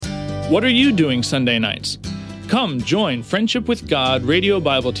What are you doing Sunday nights? Come join Friendship with God radio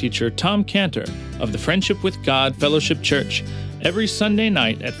Bible teacher Tom Cantor of the Friendship with God Fellowship Church every Sunday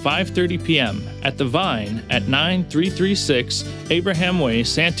night at 5:30 p.m. at The Vine at 9336 Abraham Way,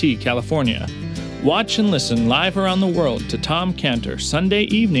 Santee, California. Watch and listen live around the world to Tom Cantor Sunday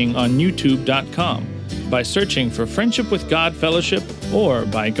evening on YouTube.com by searching for Friendship with God Fellowship or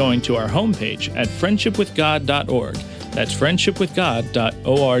by going to our homepage at friendshipwithgod.org. That's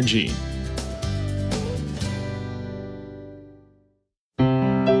friendshipwithgod.org.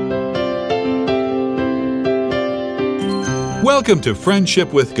 Welcome to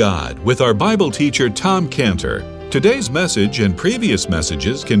Friendship with God with our Bible teacher Tom Cantor. Today's message and previous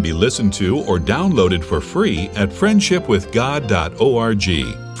messages can be listened to or downloaded for free at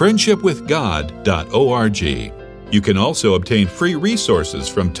friendshipwithgod.org. friendshipwithgod.org. You can also obtain free resources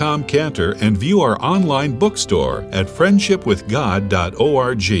from Tom Cantor and view our online bookstore at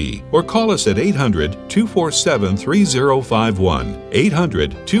friendshipwithgod.org or call us at 800-247-3051,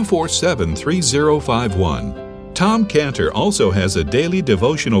 800-247-3051. Tom Cantor also has a daily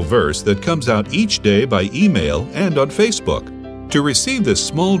devotional verse that comes out each day by email and on Facebook. To receive this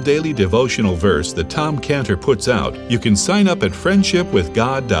small daily devotional verse that Tom Cantor puts out, you can sign up at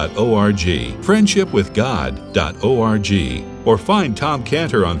friendshipwithgod.org, friendshipwithgod.org, or find Tom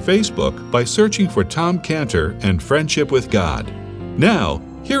Cantor on Facebook by searching for Tom Cantor and Friendship with God. Now,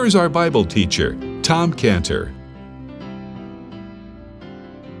 here is our Bible teacher, Tom Cantor.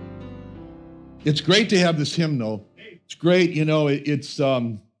 It's great to have this hymnal. It's great, it's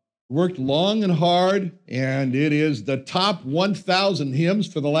worked long and hard, and it is the top 1,000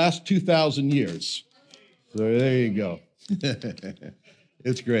 hymns for the last 2,000 years. So there you go.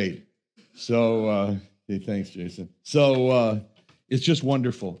 It's great. So, thanks, Jason. So it's just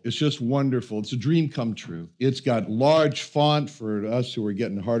wonderful. It's just wonderful. It's a dream come true. It's got large font for us who are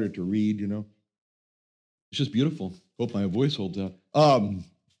getting harder to read, It's just beautiful. Hope my voice holds out.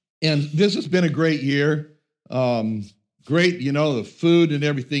 And this has been a great year. Great, the food and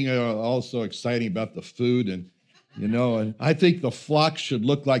everything are also exciting about the food. And I think the flock should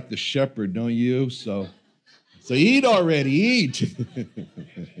look like the shepherd, don't you? So eat already, eat.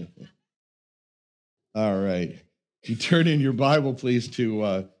 All right. If you turn in your Bible, please,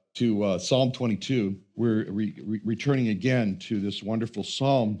 to Psalm 22. We're returning again to this wonderful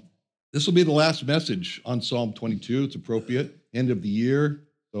psalm. This will be the last message on Psalm 22. It's appropriate. End of the year.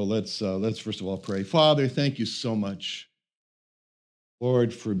 So let's first of all pray. Father, thank you so much,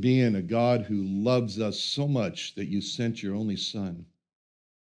 Lord, for being a God who loves us so much that you sent your only Son.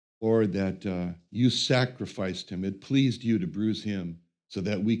 Lord, that you sacrificed him. It pleased you to bruise him so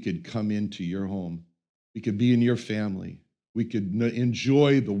that we could come into your home. We could be in your family. We could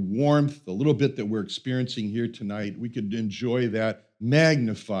enjoy the warmth, the little bit that we're experiencing here tonight. We could enjoy that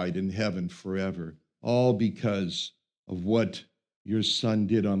magnified in heaven forever, all because of what your Son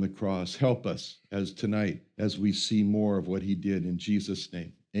did on the cross. Help us as we see more of what he did in Jesus'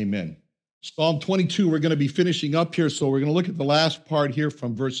 name. Amen. Psalm 22, we're going to be finishing up here, so we're going to look at the last part here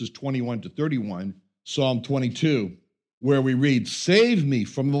from verses 21 to 31, Psalm 22, where we read, "Save me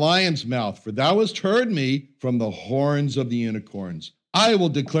from the lion's mouth, for thou hast heard me from the horns of the unicorns. I will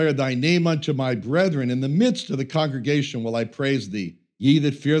declare thy name unto my brethren. In the midst of the congregation will I praise thee. Ye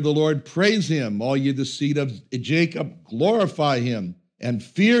that fear the Lord, praise him. All ye the seed of Jacob, glorify him. And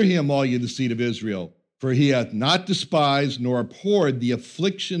fear him, all ye the seed of Israel. For he hath not despised nor abhorred the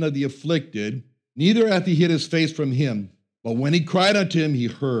affliction of the afflicted, neither hath he hid his face from him. But when he cried unto him, he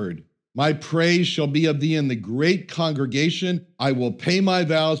heard. My praise shall be of thee in the great congregation. I will pay my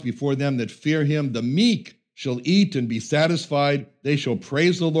vows before them that fear him. The meek shall eat and be satisfied. They shall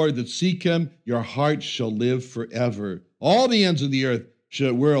praise the Lord that seek him. Your heart shall live forever. All the ends of the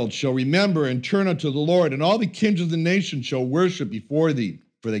world shall remember and turn unto the Lord, and all the kings of the nations shall worship before thee.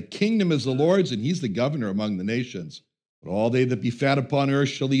 For the kingdom is the Lord's, and he's the governor among the nations. But all they that be fat upon earth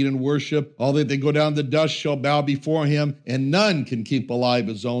shall eat and worship. All they that go down to dust shall bow before him, and none can keep alive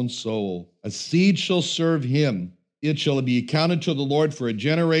his own soul. A seed shall serve him. It shall be accounted to the Lord for a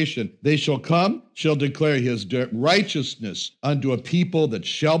generation. They shall come, shall declare his righteousness unto a people that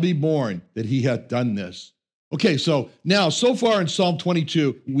shall be born, that he hath done this. Okay, so far in Psalm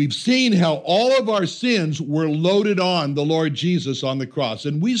 22, we've seen how all of our sins were loaded on the Lord Jesus on the cross.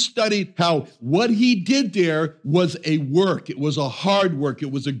 And we studied how what he did there was a work. It was a hard work.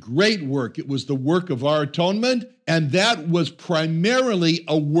 It was a great work. It was the work of our atonement, And that was primarily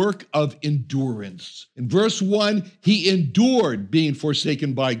a work of endurance. In verse 1, he endured being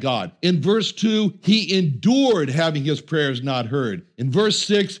forsaken by God. In verse 2, he endured having his prayers not heard. In verse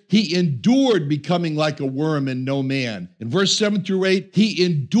 6, he endured becoming like a worm and no man. In verse 7 through 8, he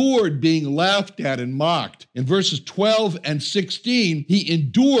endured being laughed at and mocked. In verses 12 and 16, he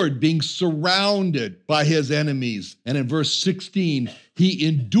endured being surrounded by his enemies. And in verse 16, he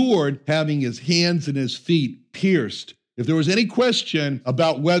endured having his hands and his feet pierced. If there was any question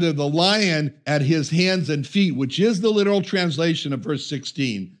about whether the lion at his hands and feet, which is the literal translation of verse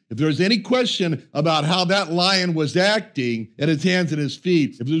 16, if there was any question about how that lion was acting at his hands and his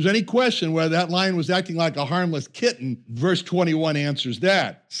feet, if there was any question whether that lion was acting like a harmless kitten, verse 21 answers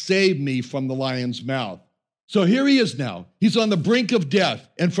that. Save me from the lion's mouth. So here he is now. He's on the brink of death.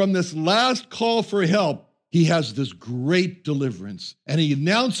 And from this last call for help, he has this great deliverance. And he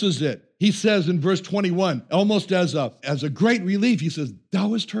announces it. He says in verse 21, almost as a great relief, he says,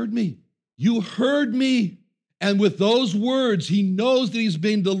 "Thou hast heard me. You heard me." And with those words, he knows that he's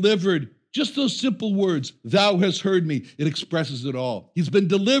being delivered. Just those simple words, "Thou hast heard me," it expresses it all. He's been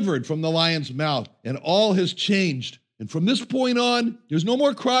delivered from the lion's mouth, and all has changed. And from this point on, there's no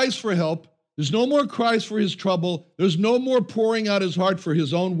more cries for help. There's no more cries for his trouble. There's no more pouring out his heart for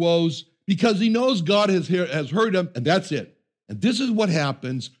his own woes, because he knows God has heard him, and that's it. And this is what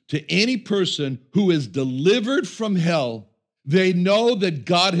happens to any person who is delivered from hell. They know that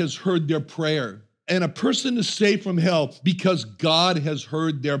God has heard their prayer. And a person is saved from hell because God has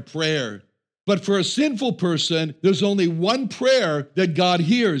heard their prayer. But for a sinful person, there's only one prayer that God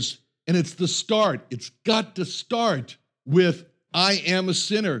hears, and it's the start. It's got to start with, "I am a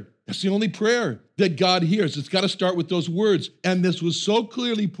sinner." That's the only prayer that God hears. It's got to start with those words. And this was so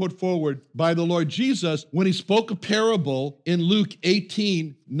clearly put forward by the Lord Jesus when he spoke a parable in Luke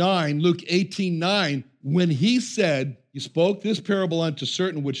 18:9, when he said, he spoke this parable unto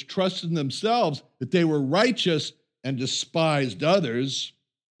certain which trusted in themselves that they were righteous and despised others.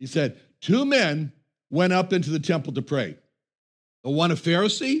 He said, 2 men went up into the temple to pray. The one a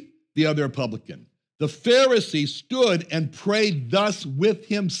Pharisee, the other a publican. The Pharisee stood and prayed thus with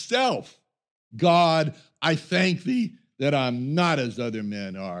himself: "God, I thank thee that I'm not as other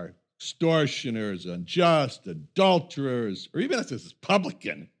men are, extortioners, unjust, adulterers," or even as this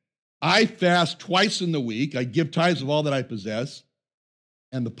publican. "I fast twice in the week. I give tithes of all that I possess."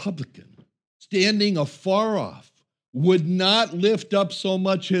 And the publican, standing afar off, would not lift up so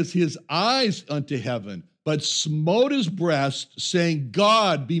much as his eyes unto heaven, but smote his breast, saying,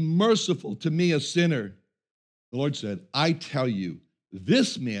 "God, be merciful to me, a sinner." The Lord said, "I tell you,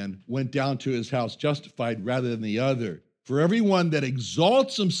 this man went down to his house justified rather than the other. For everyone that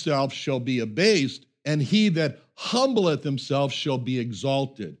exalts himself shall be abased, and he that humbleth himself shall be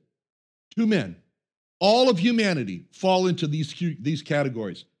exalted." 2 men, all of humanity, fall into these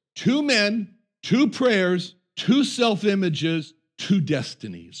categories. 2 men, 2 prayers, 2 self-images, 2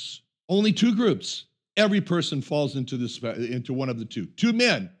 destinies. Only 2 groups. Every person falls into one of the 2. 2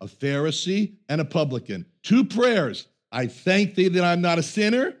 men, a Pharisee and a publican. 2 prayers: "I thank thee that I'm not a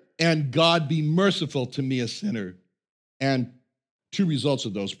sinner," and "God, be merciful to me, a sinner." And 2 results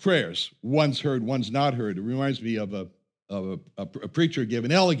of those prayers. One's heard, one's not heard. It reminds me of a preacher gave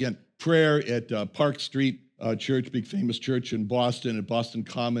an elegant prayer at Park Street Church, big famous church in Boston, at Boston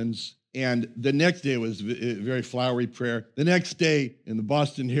Commons. And the next day, it was a very flowery prayer. The next day in the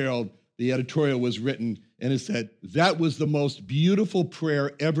Boston Herald, the editorial was written, and it said, "That was the most beautiful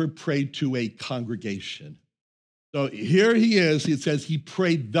prayer ever prayed to a congregation." So here he is. It says he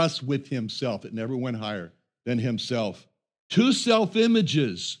prayed thus with himself. It never went higher than himself. 2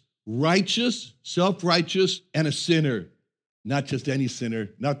 self-images: righteous, self-righteous, and a sinner. Not just any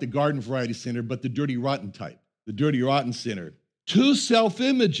sinner, not the garden variety sinner, but the dirty, rotten type, the dirty, rotten sinner. 2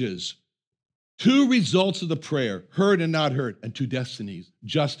 self-images. 2 results of the prayer: heard and not heard, and 2 destinies: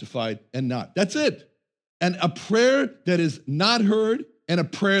 justified and not. That's it. And a prayer that is not heard and a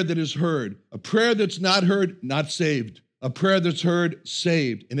prayer that is heard. A prayer that's not heard, not saved. A prayer that's heard,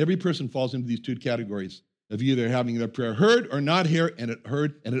 saved. And every person falls into these 2 categories of either having their prayer heard or not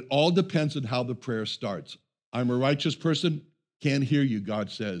heard, and it all depends on how the prayer starts. I'm a righteous person, can't hear you,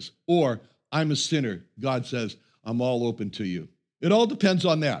 God says. Or I'm a sinner, God says, I'm all open to you. It all depends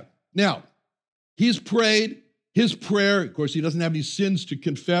on that. Now, he's prayed his prayer. Of course, he doesn't have any sins to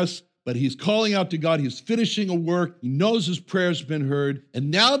confess, but he's calling out to God. He's finishing a work. He knows his prayer's been heard.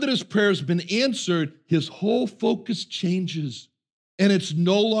 And now that his prayer's been answered, his whole focus changes. And it's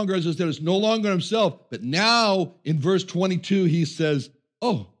no longer, as I said, it's no longer himself. But now in verse 22, he says,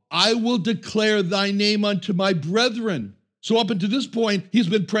 "Oh, I will declare thy name unto my brethren. So up until this point, he's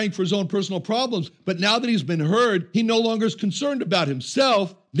been praying for his own personal problems. But now that he's been heard, he no longer is concerned about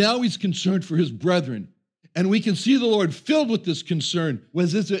himself. Now he's concerned for his brethren. And we can see the Lord filled with this concern,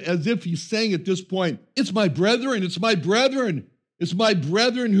 as if he's saying at this point, it's my brethren, it's my brethren. It's my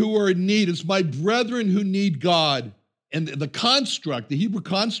brethren who are in need. It's my brethren who need God. And the Hebrew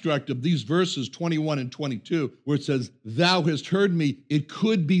construct of these verses 21 and 22, where it says, thou hast heard me, it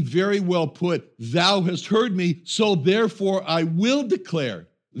could be very well put, thou hast heard me, so therefore I will declare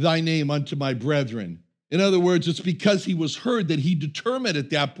thy name unto my brethren. In other words, it's because he was heard that he determined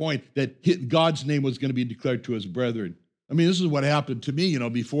at that point that God's name was going to be declared to his brethren. I mean, this is what happened to me,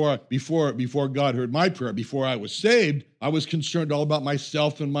 before God heard my prayer, before I was saved, I was concerned all about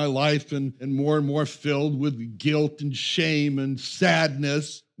myself and my life and more filled with guilt and shame and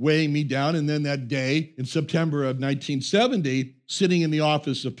sadness weighing me down. And then that day in September of 1970, sitting in the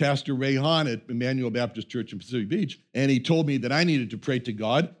office of Pastor Ray Hahn at Emmanuel Baptist Church in Pacific Beach, and he told me that I needed to pray to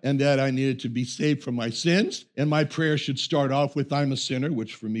God and that I needed to be saved from my sins. And my prayer should start off with, I'm a sinner,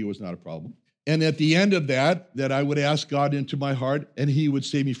 which for me was not a problem. And at the end of that I would ask God into my heart and he would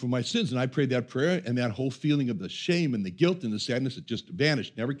save me from my sins. And I prayed that prayer, and that whole feeling of the shame and the guilt and the sadness, it just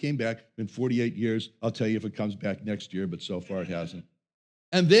vanished, never came back. Been 48 years. I'll tell you if it comes back next year, but so far it hasn't.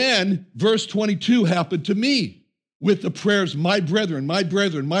 And then verse 22 happened to me with the prayers, my brethren, my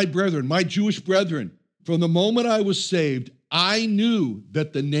brethren, my brethren, my Jewish brethren. From the moment I was saved, I knew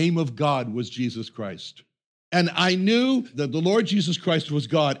that the name of God was Jesus Christ. And I knew that the Lord Jesus Christ was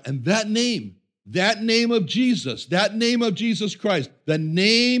God. And that name of Jesus, that name of Jesus Christ, the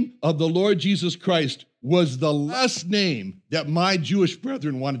name of the Lord Jesus Christ was the last name that my Jewish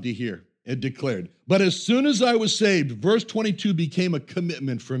brethren wanted to hear and declared. But as soon as I was saved, verse 22 became a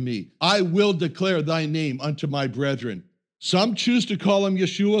commitment for me. I will declare thy name unto my brethren. Some choose to call him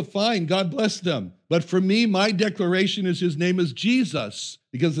Yeshua, fine, God bless them. But for me, my declaration is his name is Jesus,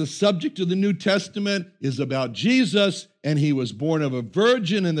 because the subject of the New Testament is about Jesus, and he was born of a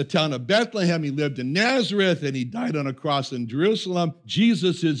virgin in the town of Bethlehem. He lived in Nazareth, and he died on a cross in Jerusalem.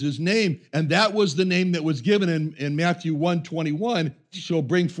 Jesus is his name, and that was the name that was given in Matthew 1:21. He shall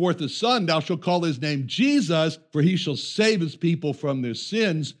bring forth a son, thou shalt call his name Jesus, for he shall save his people from their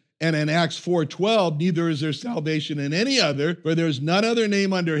sins. And in Acts 4:12, neither is there salvation in any other, for there is none other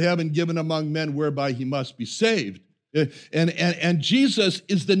name under heaven given among men whereby he must be saved. And Jesus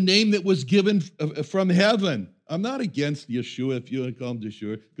is the name that was given from heaven. I'm not against Yeshua. If you call him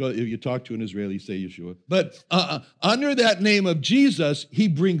Yeshua, if you talk to an Israeli, say Yeshua. But under that name of Jesus, he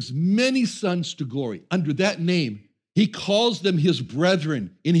brings many sons to glory. Under that name, he calls them his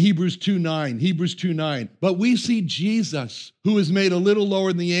brethren in Hebrews 2:9. But we see Jesus, who is made a little lower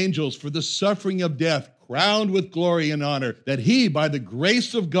than the angels for the suffering of death, crowned with glory and honor, that he, by the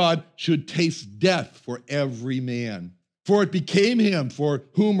grace of God, should taste death for every man. For it became him for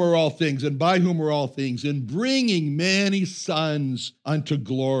whom are all things, and by whom are all things, in bringing many sons unto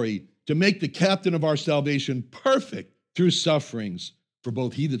glory, to make the captain of our salvation perfect through sufferings. For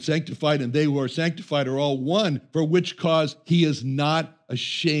both he that sanctified and they who are sanctified are all one, for which cause he is not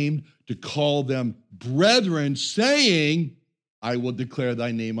ashamed to call them brethren, saying, I will declare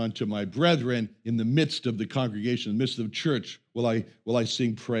thy name unto my brethren. In the midst of the congregation, in the midst of the church, will I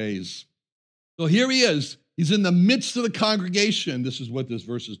sing praise. So here he is. He's in the midst of the congregation. This is what this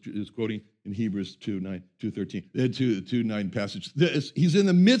verse is quoting in Hebrews 2:9 passage. He's in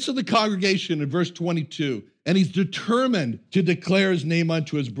the midst of the congregation in verse 22, and he's determined to declare his name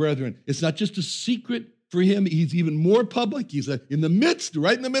unto his brethren. It's not just a secret for him. He's even more public. He's in the midst,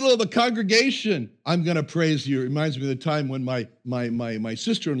 right in the middle of the congregation. I'm going to praise you. It reminds me of the time when my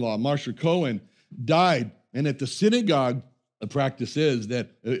sister-in-law, Marsha Cohen, died, and at the synagogue, the practice is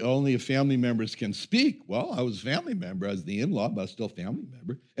that only family members can speak. Well, I was a family member. I was the in-law, but I was still a family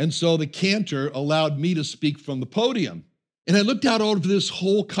member. And so the cantor allowed me to speak from the podium. And I looked out over this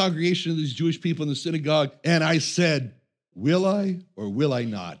whole congregation of these Jewish people in the synagogue, and I said, will I or will I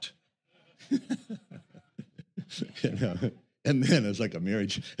not? And then it's like a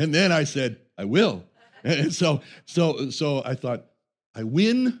marriage. And then I said, I will. And so I thought, I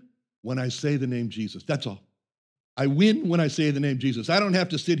win when I say the name Jesus. That's all. I win when I say the name Jesus. I don't have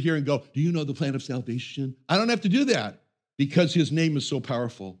to sit here and go, do you know the plan of salvation? I don't have to do that because his name is so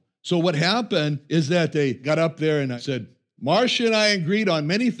powerful. So what happened is that they got up there and I said, Marcia and I agreed on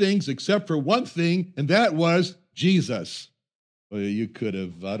many things except for one thing, and that was Jesus. Well, you could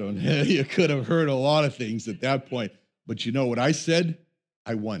have heard a lot of things at that point. But you know what I said?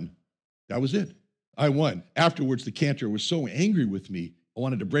 I won. That was it. I won. Afterwards, the cantor was so angry with me. I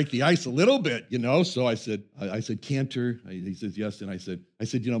wanted to break the ice a little bit, So I said, cantor. He says, yes. And I said,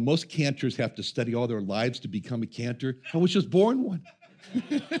 most cantors have to study all their lives to become a cantor. I was just born one.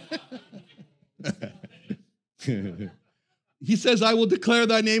 He says, I will declare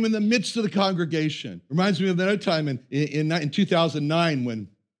thy name in the midst of the congregation. Reminds me of another time in 2009 when,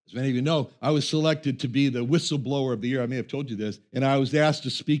 as many of you know, I was selected to be the whistleblower of the year. I may have told you this. And I was asked to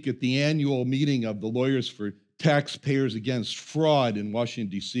speak at the annual meeting of the Lawyers for Taxpayers Against Fraud in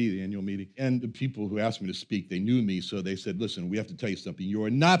Washington, D.C., the annual meeting. And the people who asked me to speak, they knew me, so they said, listen, we have to tell you something. You are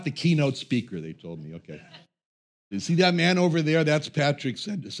not the keynote speaker, they told me. Okay. You see that man over there? That's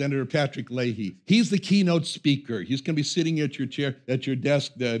Senator Patrick Leahy. He's the keynote speaker. He's going to be sitting at your chair, at your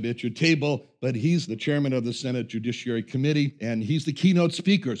desk, at your table, but he's the chairman of the Senate Judiciary Committee, and he's the keynote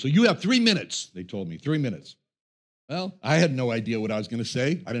speaker. So you have 3 minutes, they told me, 3 minutes. Well, I had no idea what I was going to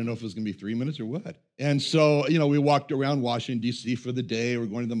say. I didn't know if it was going to be 3 minutes or what. And so, we walked around Washington, D.C. for the day. We're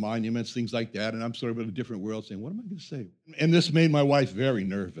going to the monuments, things like that. And I'm sort of in a different world saying, what am I going to say? And this made my wife very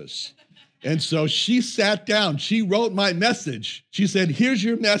nervous. And so she sat down. She wrote my message. She said, here's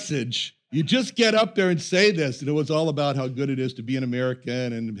your message. You just get up there and say this. And it was all about how good it is to be an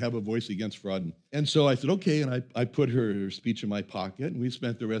American and have a voice against fraud. And so I said, okay. And I put her speech in my pocket. And we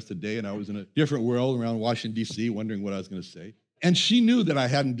spent the rest of the day. And I was in a different world around Washington, D.C., wondering what I was going to say. And she knew that I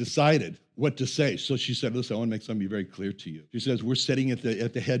hadn't decided what to say. So she said, listen, I want to make something very clear to you. She says, we're sitting at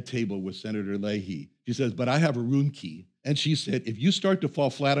the head table with Senator Leahy. She says, but I have a room key. And she said, if you start to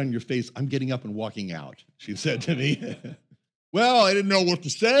fall flat on your face, I'm getting up and walking out, she said to me. Well, I didn't know what to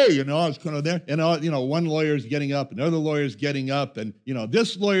say, I was kind of there. And, one lawyer's getting up, another lawyer's getting up, and,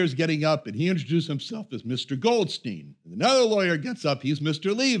 this lawyer's getting up, and he introduced himself as Mr. Goldstein. And another lawyer gets up, he's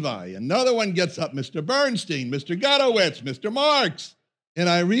Mr. Levi. Another one gets up, Mr. Bernstein, Mr. Gotowitz, Mr. Marks. And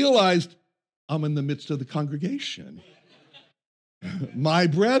I realized I'm in the midst of the congregation. My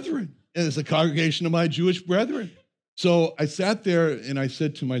brethren. And it's a congregation of my Jewish brethren. So I sat there and I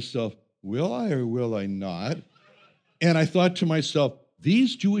said to myself, will I or will I not? And I thought to myself,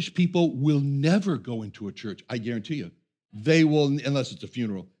 these Jewish people will never go into a church. I guarantee you. They will, unless it's a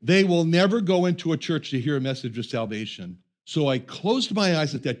funeral, they will never go into a church to hear a message of salvation. So I closed my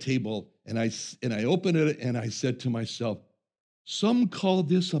eyes at that table and I opened it and I said to myself, some call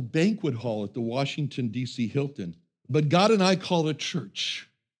this a banquet hall at the Washington, D.C. Hilton, but God and I call it church.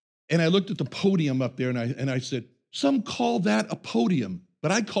 And I looked at the podium up there and I said, some call that a podium,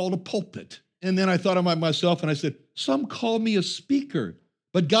 but I call it a pulpit. And then I thought about myself and I said, some call me a speaker,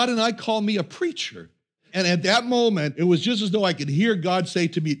 but God and I call me a preacher. And at that moment, it was just as though I could hear God say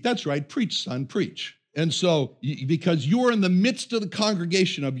to me, that's right, preach, son, preach. And so, because you are in the midst of the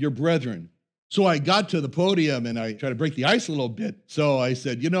congregation of your brethren. So I got to the podium and I tried to break the ice a little bit. So I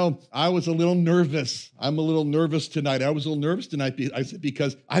said, I was a little nervous. I'm a little nervous tonight. I was a little nervous tonight, I said,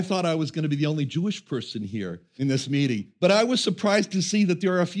 because I thought I was going to be the only Jewish person here in this meeting. But I was surprised to see that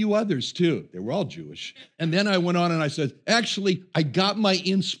there are a few others too. They were all Jewish. And then I went on and I said, actually, I got my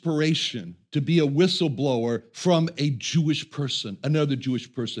inspiration to be a whistleblower from a Jewish person, another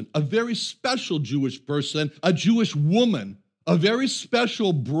Jewish person, a very special Jewish person, a Jewish woman, a very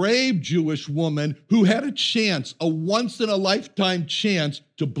special, brave Jewish woman who had a chance, a once-in-a-lifetime chance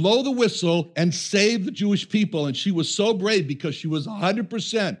to blow the whistle and save the Jewish people. And she was so brave because she was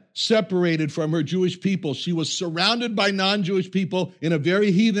 100% separated from her Jewish people. She was surrounded by non-Jewish people in a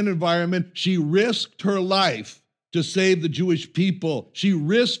very heathen environment. She risked her life to save the Jewish people. She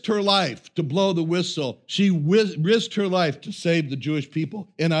risked her life to blow the whistle. She risked her life to save the Jewish people.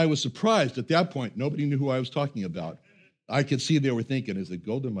 And I was surprised at that point. Nobody knew who I was talking about. I could see they were thinking, is it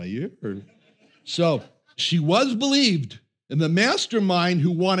gold in my ear? So she was believed. And the mastermind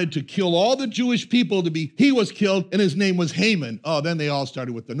who wanted to kill all the Jewish people he was killed, and his name was Haman. Oh, then they all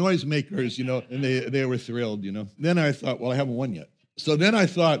started with the noisemakers, and they were thrilled, Then I thought, well, I haven't won yet. So then I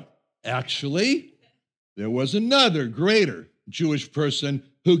thought, actually, there was another greater Jewish person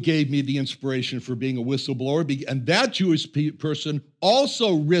who gave me the inspiration for being a whistleblower. And that Jewish person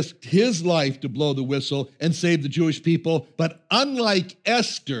also risked his life to blow the whistle and save the Jewish people. But unlike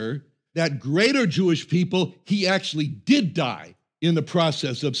Esther, that greater Jewish people, he actually did die in the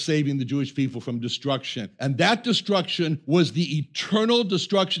process of saving the Jewish people from destruction. And that destruction was the eternal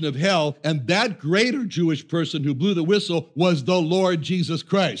destruction of hell. And that greater Jewish person who blew the whistle was the Lord Jesus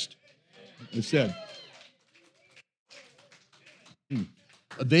Christ. It said.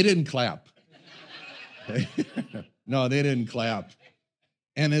 They didn't clap. No, they didn't clap.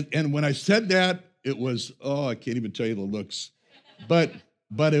 And when I said that, it was, I can't even tell you the looks. But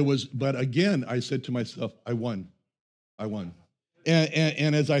again, I said to myself, I won.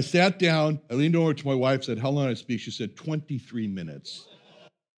 And as I sat down, I leaned over to my wife, said, how long did I speak? She said, 23 minutes.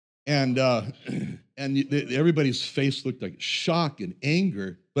 And everybody's face looked like shock and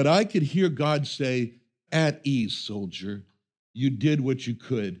anger. But I could hear God say, "At ease, soldier. You did what you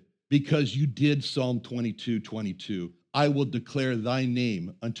could because you did Psalm 22:22. I will declare thy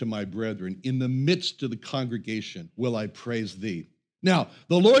name unto my brethren. In the midst of the congregation will I praise thee." Now,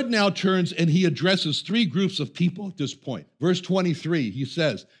 the Lord now turns and he addresses three groups of people at this point. Verse 23, he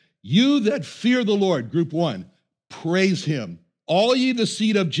says, "You that fear the Lord," group one, "praise him. All ye the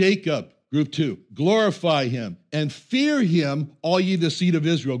seed of Jacob," group two, "glorify him. And fear him, all ye the seed of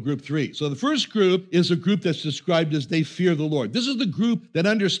Israel," group three. So the first group is a group that's described as they fear the Lord. This is the group that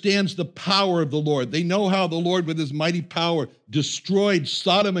understands the power of the Lord. They know how the Lord with his mighty power destroyed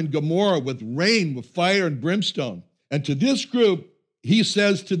Sodom and Gomorrah with rain, with fire and brimstone. And to this group, he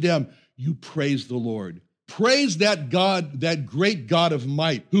says to them, "You praise the Lord. Praise that God, that great God of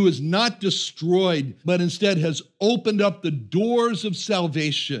might, who is not destroyed, but instead has opened up the doors of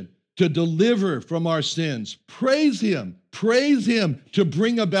salvation to deliver from our sins. Praise him to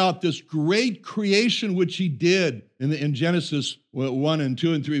bring about this great creation which he did in Genesis 1 and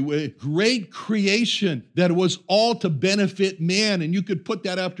 2 and 3. Great creation that was all to benefit man. And you could put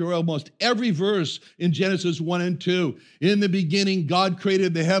that after almost every verse in Genesis 1 and 2. In the beginning, God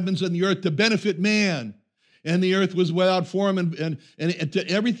created the heavens and the earth to benefit man. And the earth was without form, and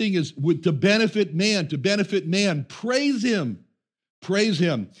everything is to benefit man. Praise him. Praise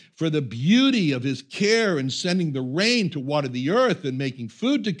him for the beauty of his care in sending the rain to water the earth and making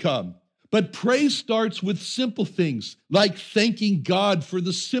food to come. But praise starts with simple things, like thanking God for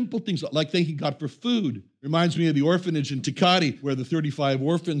the simple things, like thanking God for food. Reminds me of the orphanage in Tecate, where the 35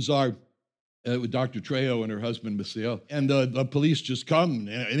 orphans are, with Dr. Trejo and her husband, Maciel. And the police just come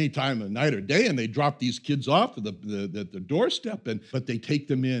any time of night or day, and they drop these kids off at the doorstep, but they take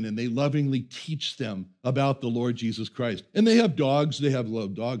them in, and they lovingly teach them about the Lord Jesus Christ. And they have dogs,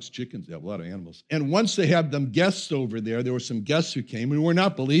 chickens, they have a lot of animals. And once they have them guests over there were some guests who came who were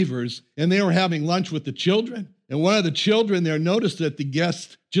not believers, and they were having lunch with the children. And one of the children there noticed that the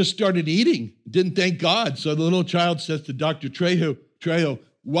guest just started eating, didn't thank God. So the little child says to Dr. Trejo,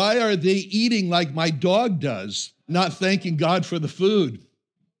 "Why are they eating like my dog does, not thanking God for the food?"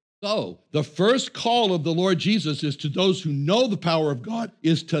 So the first call of the Lord Jesus is to those who know the power of God,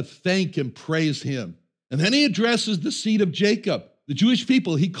 is to thank and praise him. And then he addresses the seed of Jacob, the Jewish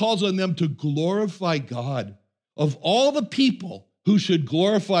people. He calls on them to glorify God. Of all the people who should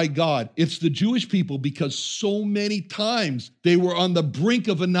glorify God, it's the Jewish people, because so many times they were on the brink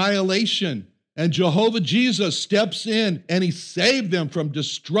of annihilation. And Jehovah Jesus steps in and he saved them from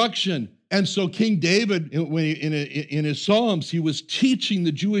destruction. And so King David, in his Psalms, he was teaching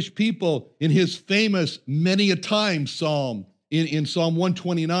the Jewish people in his famous many a time Psalm, in Psalm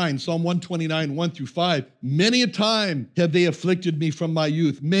 129, 1 through 5. "Many a time have they afflicted me from my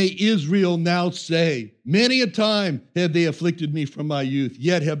youth. May Israel now say, many a time have they afflicted me from my youth,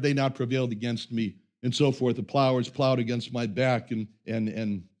 yet have they not prevailed against me," and so forth. "The plowers plowed against my back,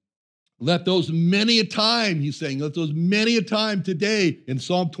 and let those many a time," he's saying, let those many a time today in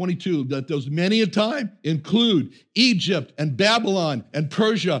Psalm 22, let those many a time include Egypt and Babylon and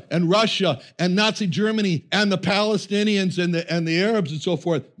Persia and Russia and Nazi Germany and the Palestinians and the Arabs and so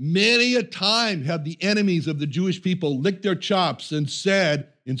forth. Many a time have the enemies of the Jewish people licked their chops and said,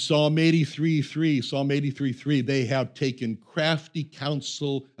 in Psalm 83:3, "They have taken crafty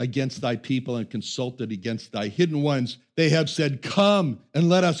counsel against thy people and consulted against thy hidden ones. They have said, come and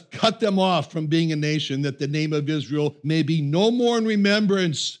let us cut them off from being a nation, that the name of Israel may be no more in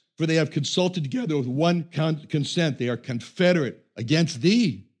remembrance. For they have consulted together with one consent. They are confederate against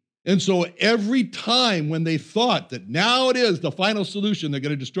thee." And so every time when they thought that now it is the final solution, they're going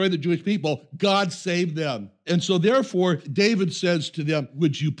to destroy the Jewish people, God saved them. And so therefore, David says to them,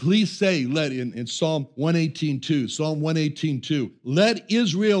 would you please say, in Psalm 118:2, "Let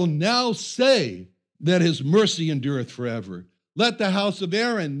Israel now say that his mercy endureth forever. Let the house of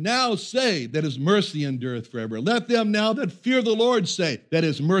Aaron now say that his mercy endureth forever. Let them now that fear the Lord say that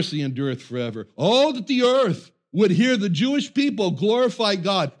his mercy endureth forever. Oh, that the earth would hear the Jewish people glorify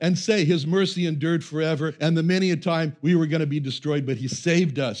God and say his mercy endured forever, and the many a time we were going to be destroyed, but he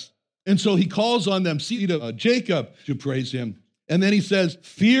saved us." And so he calls on them, seed of Jacob, to praise him. And then he says,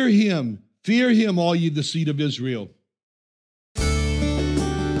 fear him, all ye the seed of Israel.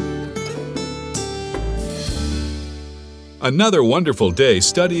 Another wonderful day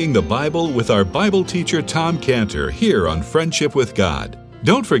studying the Bible with our Bible teacher Tom Cantor here on Friendship with God.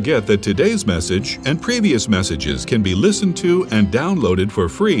 Don't forget that today's message and previous messages can be listened to and downloaded for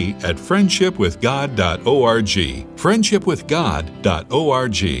free at friendshipwithgod.org.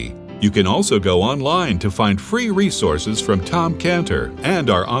 Friendshipwithgod.org. You can also go online to find free resources from Tom Cantor and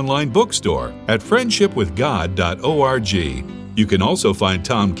our online bookstore at friendshipwithgod.org. You can also find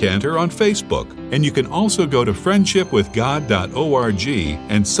Tom Cantor on Facebook, and you can also go to friendshipwithgod.org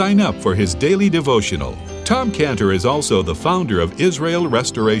and sign up for his daily devotional. Tom Cantor is also the founder of Israel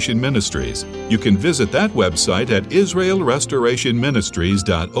Restoration Ministries. You can visit that website at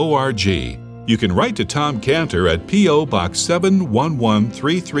israelrestorationministries.org. You can write to Tom Cantor at P.O. Box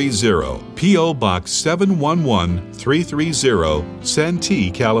 711330, P.O. Box 711330,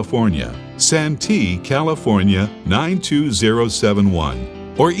 Santee, California. Santee, California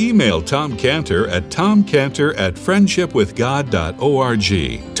 92071. Or email Tom Cantor at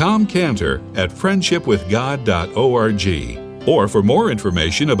tomcantor@friendshipwithgod.org, tomcantor@friendshipwithgod.org. Or for more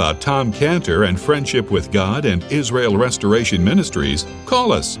information about Tom Cantor and Friendship with God and Israel Restoration Ministries,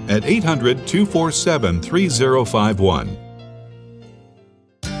 call us at 800-247-3051.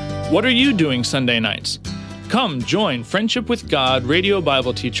 What are you doing Sunday nights? Come join Friendship with God radio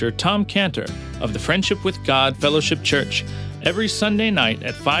Bible teacher Tom Cantor of the Friendship with God Fellowship Church every Sunday night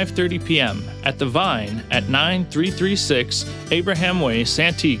at 5:30 p.m. at The Vine at 9336 Abraham Way,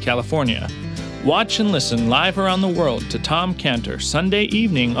 Santee, California. Watch and listen live around the world to Tom Cantor Sunday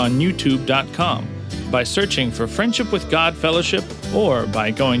evening on YouTube.com by searching for Friendship with God Fellowship or by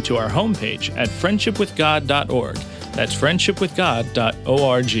going to our homepage at friendshipwithgod.org. That's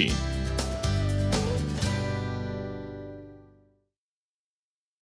friendshipwithgod.org.